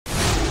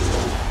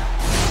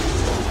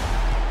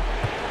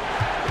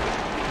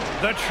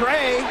The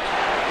tray.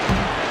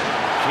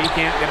 She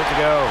can't get it to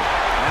go.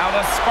 Now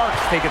the Sparks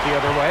take it the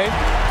other way.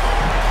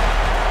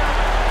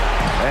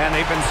 And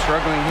they've been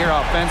struggling here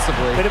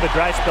offensively. Bit of a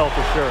dry spell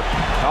for sure.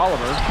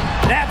 Toliver.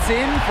 That's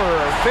in for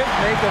her 5th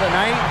make of the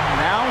night.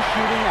 Now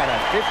shooting at a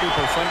 50%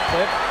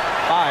 clip.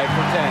 5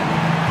 for 10.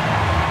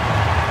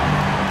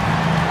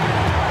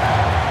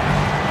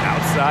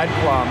 Outside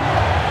Plum.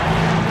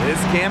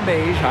 This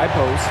Cambage, high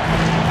post.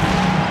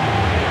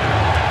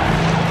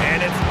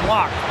 And it's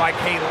blocked by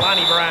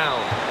Kalani Brown.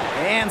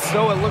 And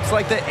so it looks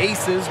like the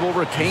Aces will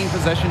retain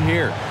possession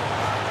here.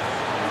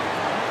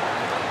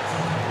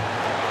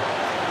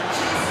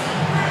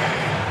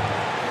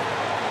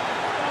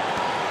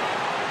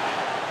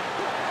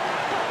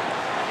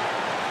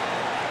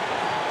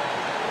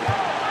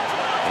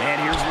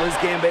 And here's Liz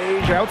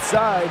Cambage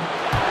outside.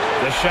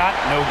 The shot,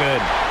 no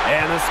good.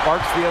 And the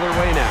Sparks the other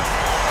way now.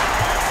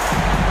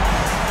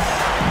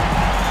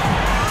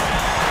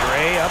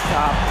 Gray up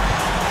top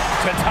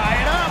to tie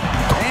it up.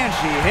 And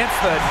she hits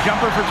the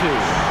jumper for 2.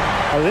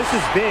 Oh, this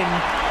has been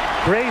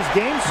Gray's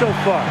game so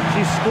far.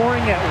 She's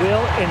scoring at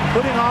will and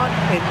putting on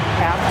an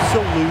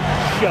absolute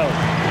show.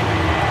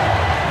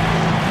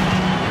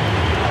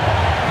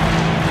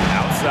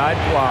 Outside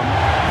Plum.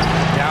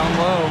 Down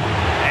low.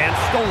 And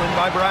stolen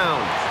by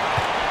Brown.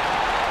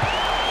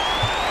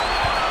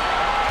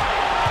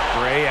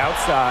 Gray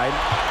outside.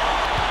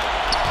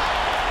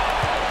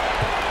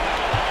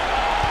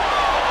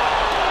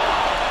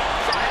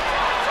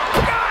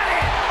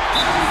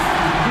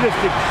 She just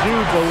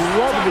exudes the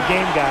love of the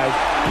game, guys.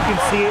 You can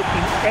see it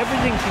in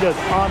everything she does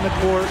on the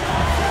court,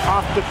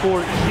 off the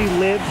court. She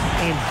lives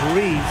and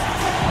breathes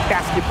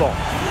basketball.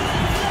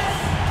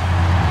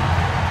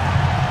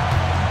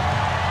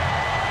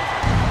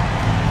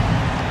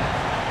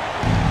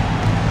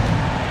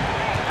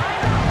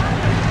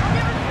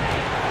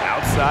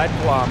 Outside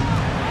Plum.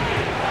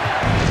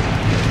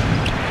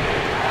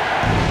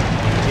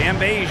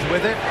 Cambage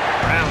with it.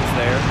 Brown's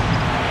there.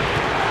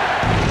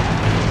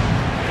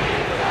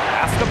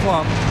 Pass to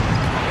Plum.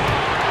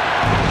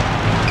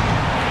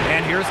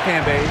 And here's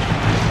Cambage.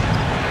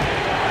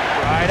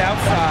 Right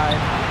outside.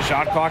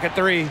 Shot clock at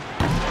 3.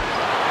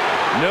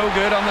 No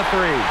good on the 3.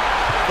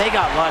 They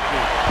got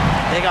lucky.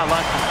 They got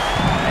lucky.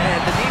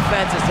 And the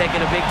defense is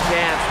taking a big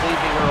chance,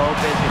 leaving her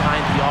open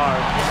behind the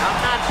arc. And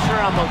I'm not sure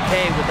I'm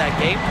okay with that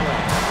game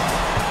plan.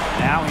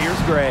 Now here's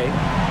Gray.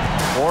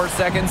 4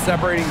 seconds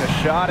separating the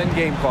shot and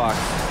game clock.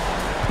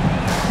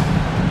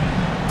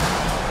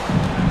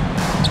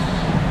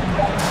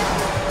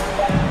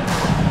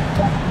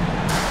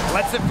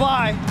 Lets it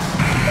fly.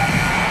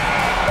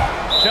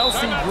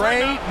 Chelsea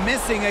Gray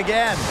missing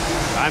again.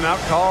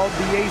 Timeout called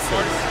the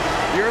Aces.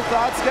 Your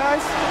thoughts,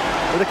 guys?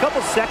 With a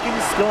couple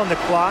seconds still on the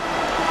clock,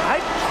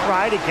 I'd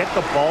try to get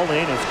the ball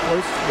in as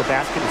close to the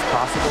basket as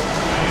possible.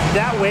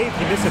 That way, if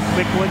you miss a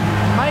quick one,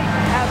 you might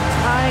have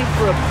time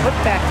for a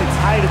putback to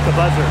tie it at the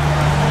buzzer.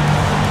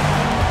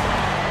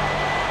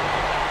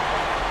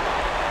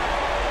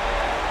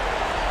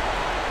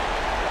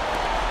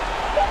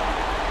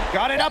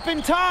 Got it up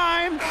in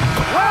time.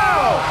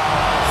 Wow!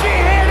 She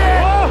hit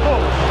it! Whoa!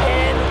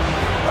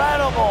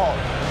 Incredible.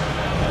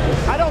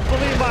 I don't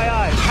believe my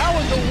eyes. How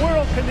in the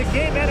world can the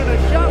game end on a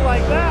shot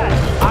like that?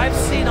 I've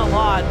seen a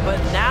lot, but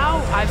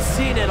now I've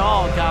seen it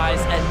all, guys,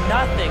 and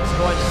nothing's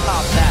going to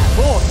top that.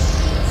 Boom.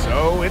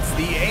 So it's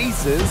the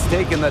Aces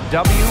taking the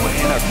W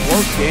in a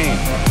close game.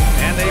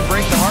 And they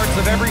break the hearts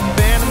of every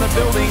fan in the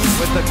building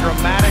with the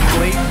dramatic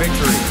late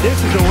victory. This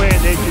is a win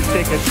they should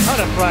take a ton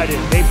of pride in.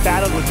 They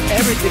battled with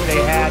everything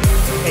they had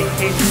and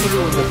came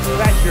through when the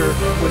pressure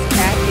was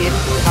at its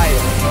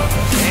highest.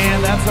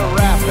 And that's a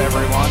wrap,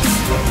 everyone.